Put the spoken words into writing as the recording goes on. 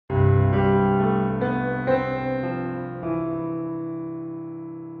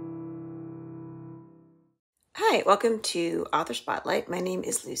Hi, welcome to Author Spotlight. My name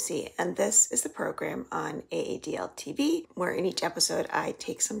is Lucy, and this is the program on AADL TV, where in each episode I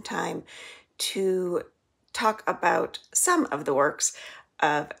take some time to talk about some of the works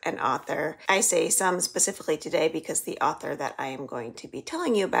of an author. I say some specifically today because the author that I am going to be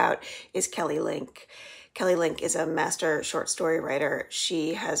telling you about is Kelly Link. Kelly Link is a master short story writer.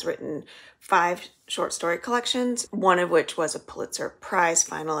 She has written 5 short story collections, one of which was a Pulitzer Prize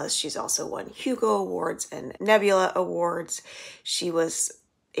finalist. She's also won Hugo Awards and Nebula Awards. She was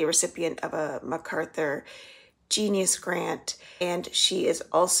a recipient of a MacArthur Genius Grant, and she is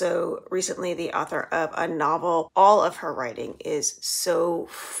also recently the author of a novel. All of her writing is so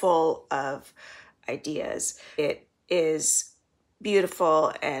full of ideas. It is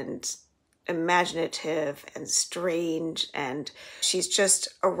beautiful and imaginative and strange, and she's just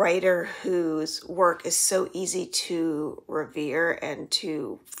a writer whose work is so easy to revere and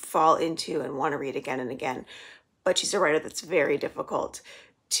to fall into and want to read again and again. But she's a writer that's very difficult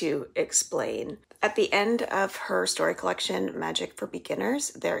to explain. At the end of her story collection, Magic for Beginners,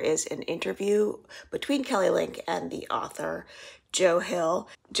 there is an interview between Kelly Link and the author, Joe Hill.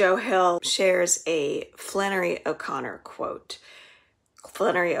 Joe Hill shares a Flannery O'Connor quote.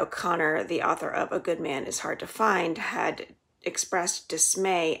 Flannery O'Connor, the author of A Good Man is Hard to Find, had expressed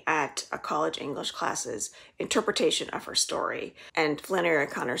dismay at a college English class's interpretation of her story. And Flannery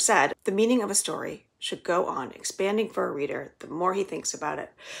O'Connor said, "The meaning of a story should go on expanding for a reader the more he thinks about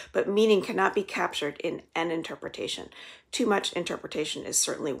it, but meaning cannot be captured in an interpretation. Too much interpretation is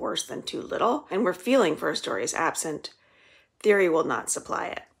certainly worse than too little, and where feeling for a story is absent, theory will not supply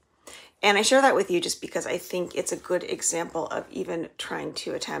it." And I share that with you just because I think it's a good example of even trying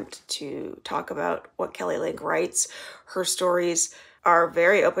to attempt to talk about what Kelly Link writes. Her stories are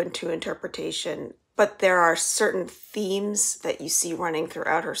very open to interpretation, but there are certain themes that you see running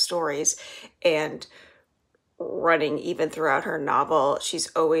throughout her stories and running even throughout her novel. She's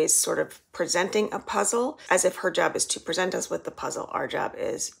always sort of presenting a puzzle as if her job is to present us with the puzzle. Our job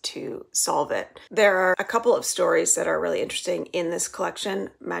is to solve it. There are a couple of stories that are really interesting in this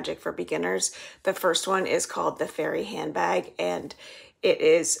collection, Magic for Beginners. The first one is called The Fairy Handbag, and it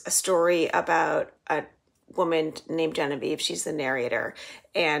is a story about a woman named Genevieve. She's the narrator,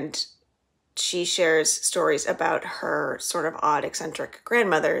 and she shares stories about her sort of odd, eccentric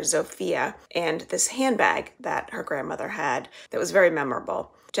grandmother, Zofia, and this handbag that her grandmother had that was very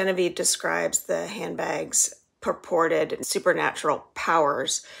memorable. Genevieve describes the handbag's purported supernatural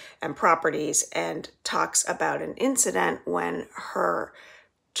powers and properties and talks about an incident when her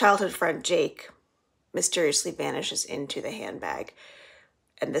childhood friend Jake mysteriously vanishes into the handbag.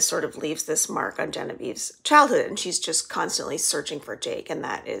 And this sort of leaves this mark on Genevieve's childhood, and she's just constantly searching for Jake, and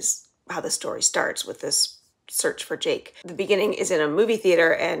that is how the story starts, with this search for Jake. The beginning is in a movie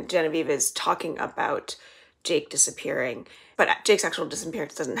theater, and Genevieve is talking about Jake disappearing, but Jake's actual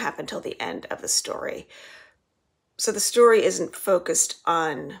disappearance doesn't happen until the end of the story. So the story isn't focused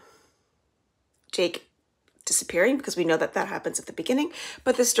on Jake disappearing, because we know that that happens at the beginning,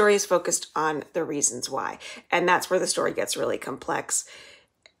 but the story is focused on the reasons why, and that's where the story gets really complex.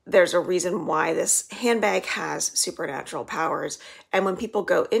 There's a reason why this handbag has supernatural powers, and when people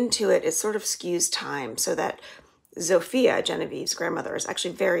go into it, it sort of skews time so that Zofia, Genevieve's grandmother, is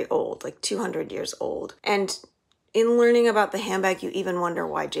actually very old, like 200 years old. And in learning about the handbag, you even wonder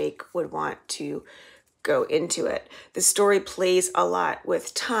why Jake would want to go into it. The story plays a lot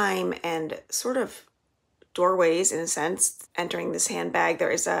with time and sort of doorways, in a sense. Entering this handbag,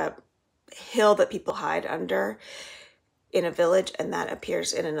 there is a hill that people hide under in a village, and that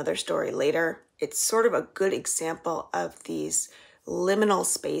appears in another story later. It's sort of a good example of these liminal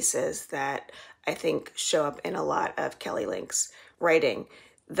spaces that I think show up in a lot of Kelly Link's writing.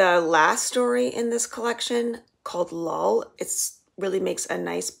 The last story in this collection, called Lull, it's really makes a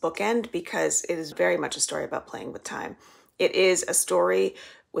nice bookend because it is very much a story about playing with time. It is a story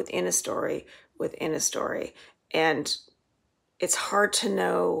within a story within a story, and it's hard to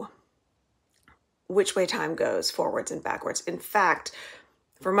know which way time goes, forwards and backwards. In fact,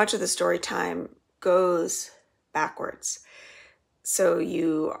 for much of the story, time goes backwards. So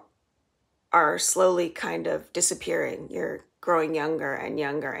you are slowly kind of disappearing. You're growing younger and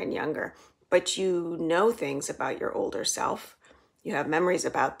younger and younger, but you know things about your older self. You have memories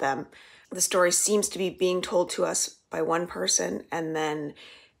about them. The story seems to be being told to us by one person, and then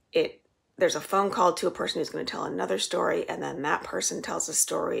there's a phone call to a person who's going to tell another story, and then that person tells a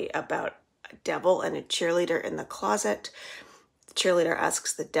story about a devil and a cheerleader in the closet. The cheerleader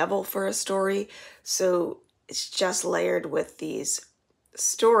asks the devil for a story. So it's just layered with these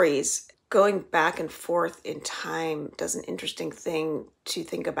stories. Going back and forth in time does an interesting thing to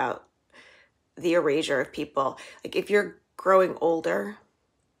think about the erasure of people. Like if you're growing older,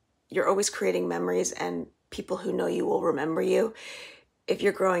 you're always creating memories and people who know you will remember you. If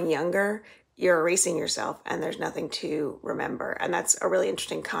you're growing younger, you're erasing yourself and there's nothing to remember. And that's a really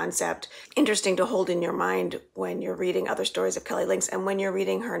interesting concept, interesting to hold in your mind when you're reading other stories of Kelly Links and when you're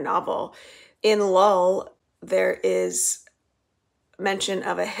reading her novel. In Lull, there is mention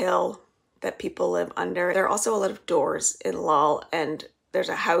of a hill that people live under. There are also a lot of doors in Lull, and there's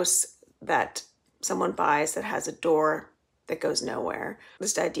a house that someone buys that has a door that goes nowhere.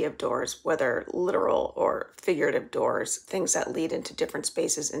 This idea of doors, whether literal or figurative doors, things that lead into different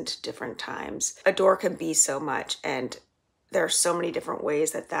spaces, into different times. A door can be so much, and there are so many different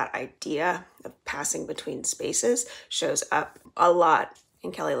ways that that idea of passing between spaces shows up a lot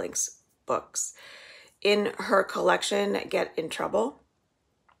in Kelly Links' books. In her collection, Get in Trouble,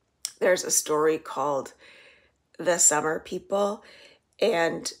 there's a story called The Summer People,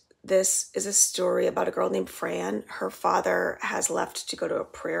 and this is a story about a girl named Fran. Her father has left to go to a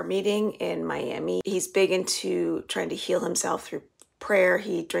prayer meeting in Miami. He's big into trying to heal himself through prayer.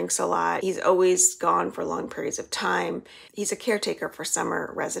 He drinks a lot. He's always gone for long periods of time. He's a caretaker for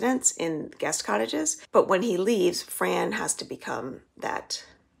summer residents in guest cottages. But when he leaves, Fran has to become that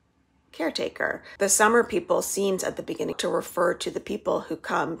caretaker. The Summer People seems at the beginning to refer to the people who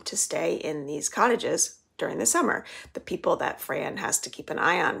come to stay in these cottages during the summer, the people that Fran has to keep an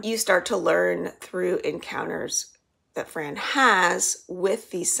eye on. You start to learn through encounters that Fran has with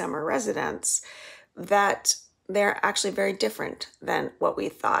these summer residents that they're actually very different than what we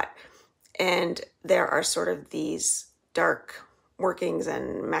thought. And there are sort of these dark workings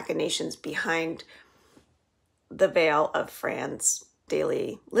and machinations behind the veil of Fran's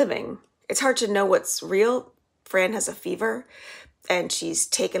daily living. It's hard to know what's real. Fran has a fever and she's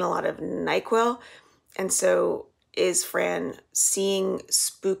taken a lot of NyQuil. And so is Fran seeing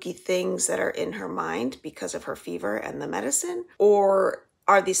spooky things that are in her mind because of her fever and the medicine? Or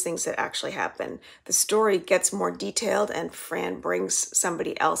are these things that actually happen? The story gets more detailed and Fran brings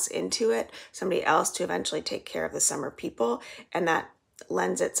somebody else into it, somebody else to eventually take care of the Summer People. And that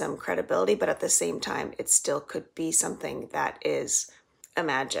lends it some credibility, but at the same time, it still could be something that is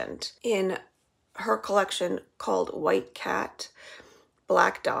imagined. In her collection called White Cat,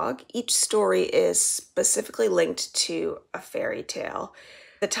 Black Dog, each story is specifically linked to a fairy tale.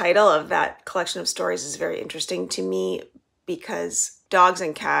 The title of that collection of stories is very interesting to me because dogs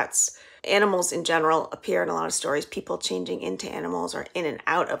and cats, animals in general, appear in a lot of stories, people changing into animals or in and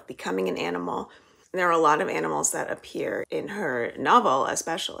out of becoming an animal. There are a lot of animals that appear in her novel,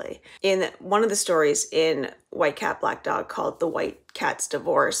 especially. In one of the stories in White Cat, Black Dog called The White Cat's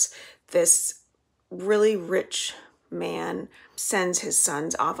Divorce, this really rich man sends his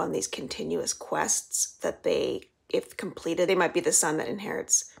sons off on these continuous quests that they, if completed, they might be the son that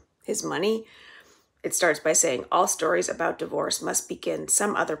inherits his money. It starts by saying, all stories about divorce must begin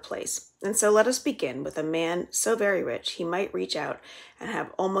some other place. And so let us begin with a man so very rich he might reach out and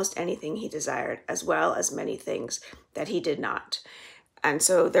have almost anything he desired, as well as many things that he did not. And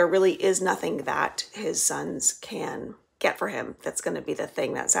so there really is nothing that his sons can get for him that's going to be the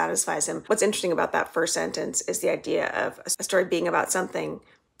thing that satisfies him. What's interesting about that first sentence is the idea of a story being about something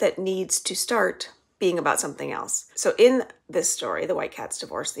that needs to start being about something else. So in this story, The White Cat's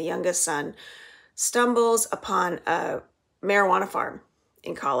Divorce, the youngest son stumbles upon a marijuana farm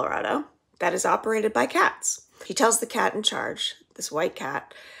in Colorado that is operated by cats. He tells the cat in charge, this white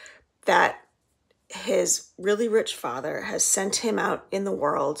cat, that his really rich father has sent him out in the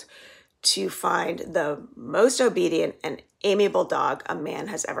world to find the most obedient and amiable dog a man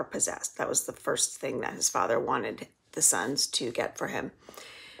has ever possessed. That was the first thing that his father wanted the sons to get for him.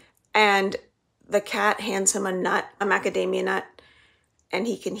 And the cat hands him a nut, a macadamia nut, and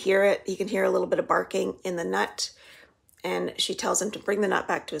he can hear it. He can hear a little bit of barking in the nut. And she tells him to bring the nut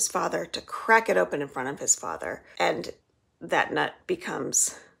back to his father, to crack it open in front of his father. And that nut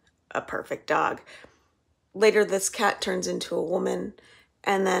becomes a perfect dog. Later, this cat turns into a woman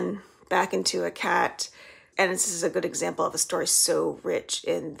and then back into a cat. And this is a good example of a story so rich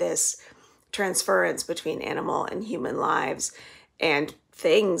in this transference between animal and human lives and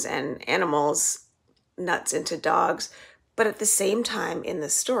things and animals, nuts into dogs. But at the same time in the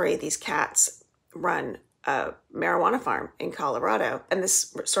story, these cats run a marijuana farm in Colorado. And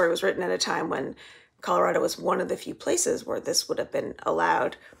this story was written at a time when Colorado was one of the few places where this would have been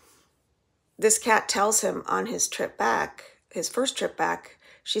allowed. This cat tells him on his trip back, his first trip back,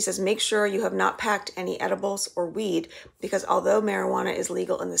 she says, make sure you have not packed any edibles or weed, because although marijuana is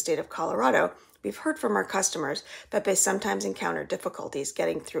legal in the state of Colorado, we've heard from our customers that they sometimes encounter difficulties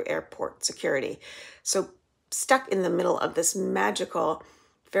getting through airport security. So stuck in the middle of this magical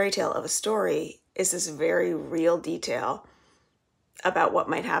fairy tale of a story is this very real detail about what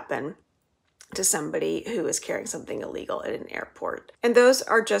might happen to somebody who is carrying something illegal at an airport. And those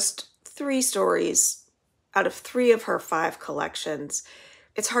are just 3 stories out of 3 of her 5 collections.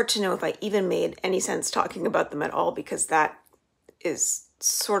 It's hard to know if I even made any sense talking about them at all, because that is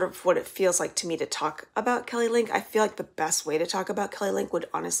sort of what it feels like to me to talk about Kelly Link. I feel like the best way to talk about Kelly Link would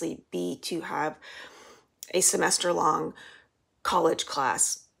honestly be to have a semester-long college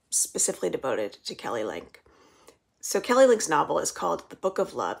class specifically devoted to Kelly Link. So Kelly Link's novel is called The Book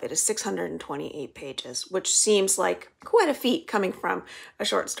of Love. It is 628 pages, which seems like quite a feat coming from a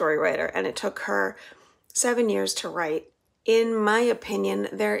short story writer, and it took her 7 years to write. In my opinion,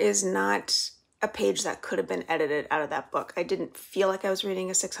 there is not a page that could have been edited out of that book. I didn't feel like I was reading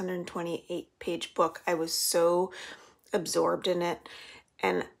a 628-page book. I was so absorbed in it,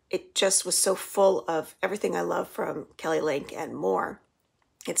 and it just was so full of everything I love from Kelly Link and more.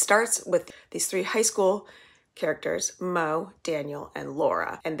 It starts with these 3 high school characters, Mo, Daniel, and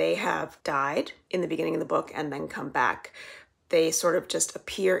Laura, and they have died in the beginning of the book and then come back. They sort of just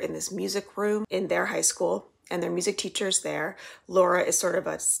appear in this music room in their high school, and their music teacher's there. Laura is sort of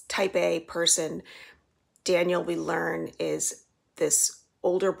a type A person. Daniel, we learn, is this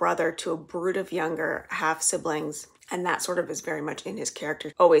older brother to a brood of younger half-siblings, and that sort of is very much in his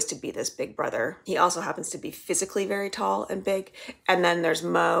character, always to be this big brother. He also happens to be physically very tall and big. And then there's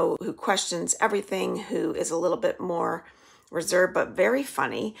Mo, who questions everything, who is a little bit more reserved, but very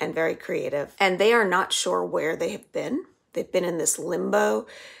funny and very creative. And they are not sure where they have been. They've been in this limbo.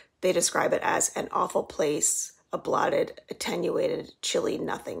 They describe it as an awful place, a blotted, attenuated, chilly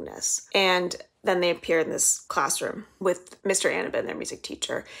nothingness. And then they appear in this classroom with Mr. Annabin, their music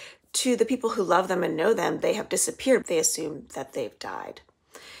teacher. To the people who love them and know them, they have disappeared. They assume that they've died.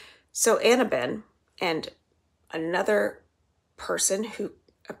 So Annabin and another person who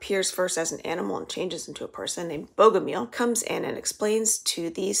appears first as an animal and changes into a person named Bogomil comes in and explains to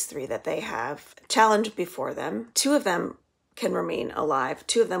these 3 that they have a challenge before them. 2 of them can remain alive.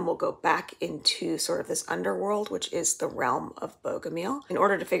 2 of them will go back into sort of this underworld, which is the realm of Bogomil. In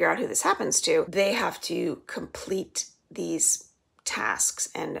order to figure out who this happens to, they have to complete these tasks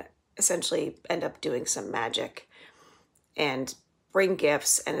and essentially end up doing some magic and bring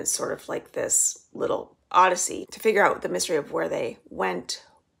gifts. And it's sort of like this little odyssey to figure out the mystery of where they went,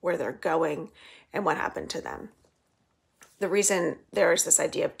 where they're going, and what happened to them. The reason there is this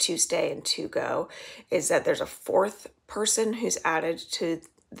idea of 2 stay and 2 go is that there's a 4th person who's added to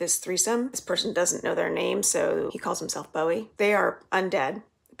this threesome. This person doesn't know their name, so he calls himself Bowie. They are undead,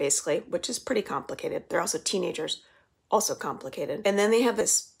 basically, which is pretty complicated. They're also teenagers, also complicated. And then they have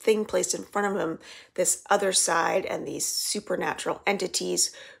this thing placed in front of them, this other side, and these supernatural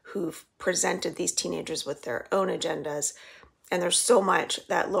entities who've presented these teenagers with their own agendas. And there's so much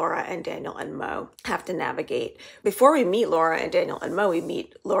that Laura and Daniel and Mo have to navigate. Before we meet Laura and Daniel and Mo, we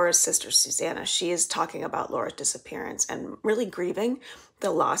meet Laura's sister, Susanna. She is talking about Laura's disappearance and really grieving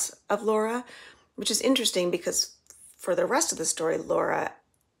the loss of Laura, which is interesting because for the rest of the story, Laura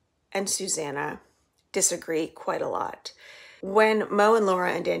and Susanna disagree quite a lot. When Mo and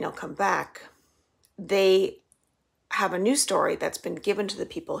Laura and Daniel come back, they have a new story that's been given to the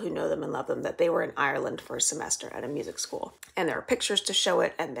people who know them and love them, that they were in Ireland for a semester at a music school. And there are pictures to show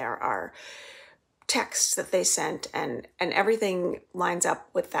it, and there are texts that they sent, and everything lines up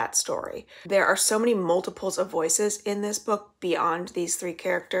with that story. There are so many multiples of voices in this book beyond these 3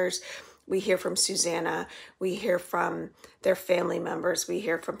 characters. We hear from Susanna, we hear from their family members, we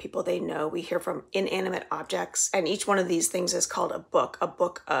hear from people they know, we hear from inanimate objects, and each one of these things is called a book of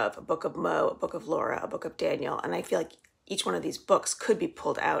Mo, a book of Laura, a book of Daniel, and I feel like each one of these books could be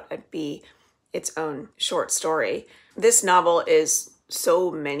pulled out and be its own short story. This novel is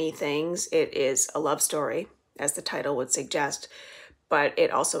so many things. It is a love story, as the title would suggest, but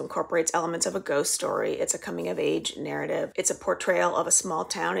it also incorporates elements of a ghost story. It's a coming-of-age narrative. It's a portrayal of a small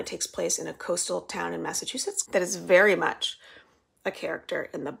town. It takes place in a coastal town in Massachusetts that is very much a character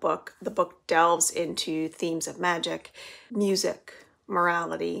in the book. The book delves into themes of magic, music,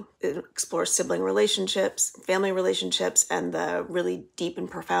 morality. It explores sibling relationships, family relationships, and the really deep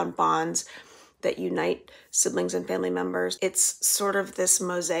and profound bonds that unite siblings and family members. It's sort of this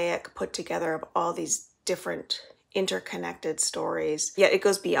mosaic put together of all these different interconnected stories, yet it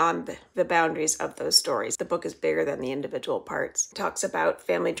goes beyond the boundaries of those stories. The book is bigger than the individual parts. It talks about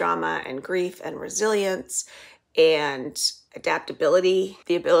family drama and grief and resilience and adaptability,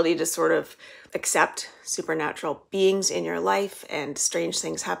 the ability to sort of accept supernatural beings in your life and strange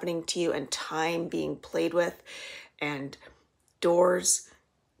things happening to you and time being played with and doors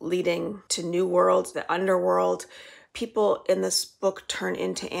leading to new worlds, the underworld, People in this book turn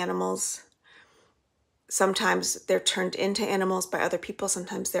into animals. Sometimes they're turned into animals by other people.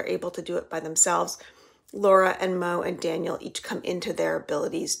 Sometimes they're able to do it by themselves. Laura and Mo and Daniel each come into their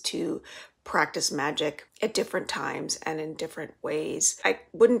abilities to practice magic at different times and in different ways. I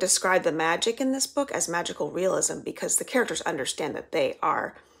wouldn't describe the magic in this book as magical realism because the characters understand that they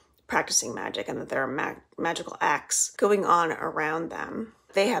are practicing magic and that there are magical acts going on around them.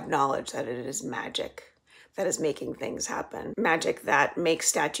 They have knowledge that it is magic that is making things happen. Magic that makes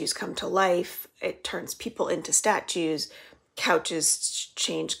statues come to life. It turns people into statues. Couches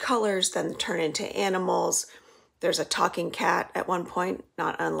change colors, then turn into animals. There's a talking cat at one point,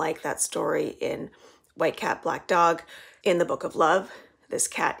 not unlike that story in White Cat, Black Dog. In the Book of Love, this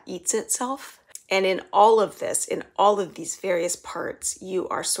cat eats itself. And in all of this, in all of these various parts, you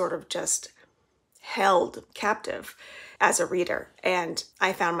are sort of just held captive as a reader. And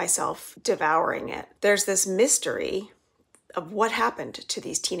I found myself devouring it. There's this mystery of what happened to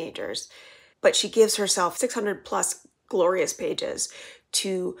these teenagers, but she gives herself 600 plus glorious pages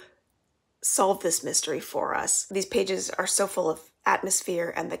to solve this mystery for us. These pages are so full of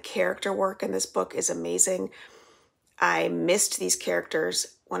atmosphere, and the character work in this book is amazing. I missed these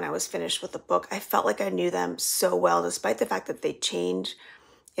characters when I was finished with the book. I felt like I knew them so well, despite the fact that they change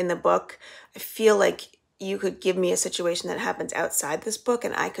in the book. I feel like you could give me a situation that happens outside this book,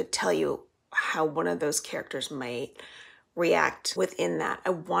 and I could tell you how one of those characters might react within that.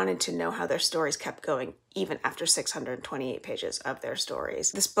 I wanted to know how their stories kept going, even after 628 pages of their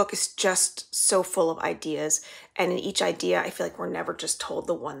stories. This book is just so full of ideas, and in each idea, I feel like we're never just told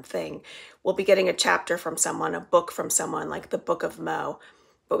the one thing. We'll be getting a chapter from someone, a book from someone, like the Book of Mo,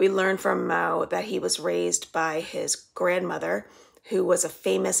 but we learn from Mo that he was raised by his grandmother, who was a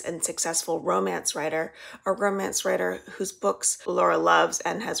famous and successful romance writer, a romance writer whose books Laura loves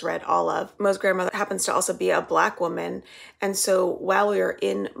and has read all of. Mo's grandmother happens to also be a Black woman. And so while we are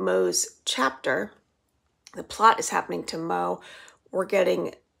in Mo's chapter, the plot is happening to Mo. We're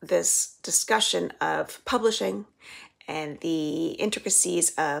getting this discussion of publishing and the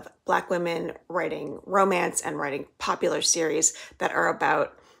intricacies of Black women writing romance and writing popular series that are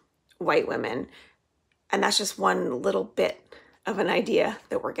about white women. And that's just one little bit of an idea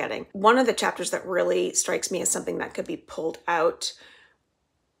that we're getting. One of the chapters that really strikes me as something that could be pulled out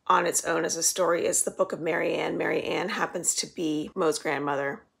on its own as a story is the Book of Mary Ann. Mary Ann happens to be Mo's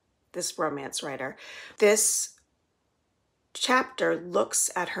grandmother, this romance writer. This chapter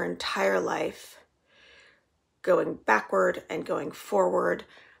looks at her entire life, going backward and going forward,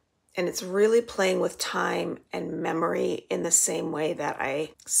 and it's really playing with time and memory in the same way that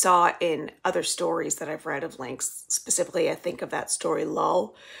I saw in other stories that I've read of Lynx. Specifically, I think of that story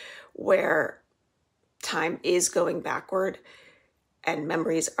Lull, where time is going backward and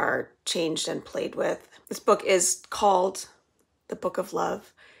memories are changed and played with. This book is called The Book of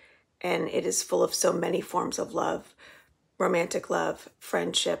Love, and it is full of so many forms of love: romantic love,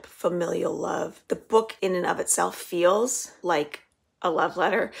 friendship, familial love. The book in and of itself feels like a love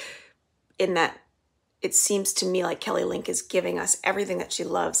letter, in that it seems to me like Kelly Link is giving us everything that she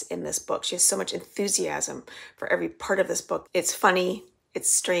loves in this book. She has so much enthusiasm for every part of this book. It's funny,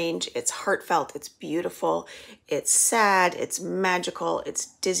 it's strange, it's heartfelt, it's beautiful, it's sad, it's magical, it's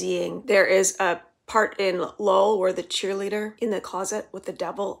dizzying. There is a part in Lull where the cheerleader in the closet with the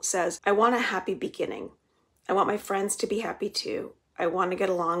devil says, "I want a happy beginning. I want my friends to be happy too. I want to get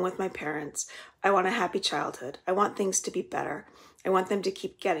along with my parents. I want a happy childhood. I want things to be better. I want them to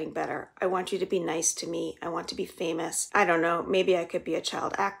keep getting better. I want you to be nice to me. I want to be famous. I don't know, maybe I could be a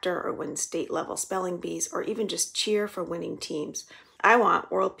child actor or win state-level spelling bees or even just cheer for winning teams. I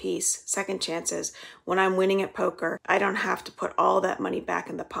want world peace, second chances. When I'm winning at poker, I don't have to put all that money back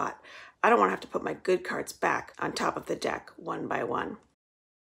in the pot. I don't want to have to put my good cards back on top of the deck one by one."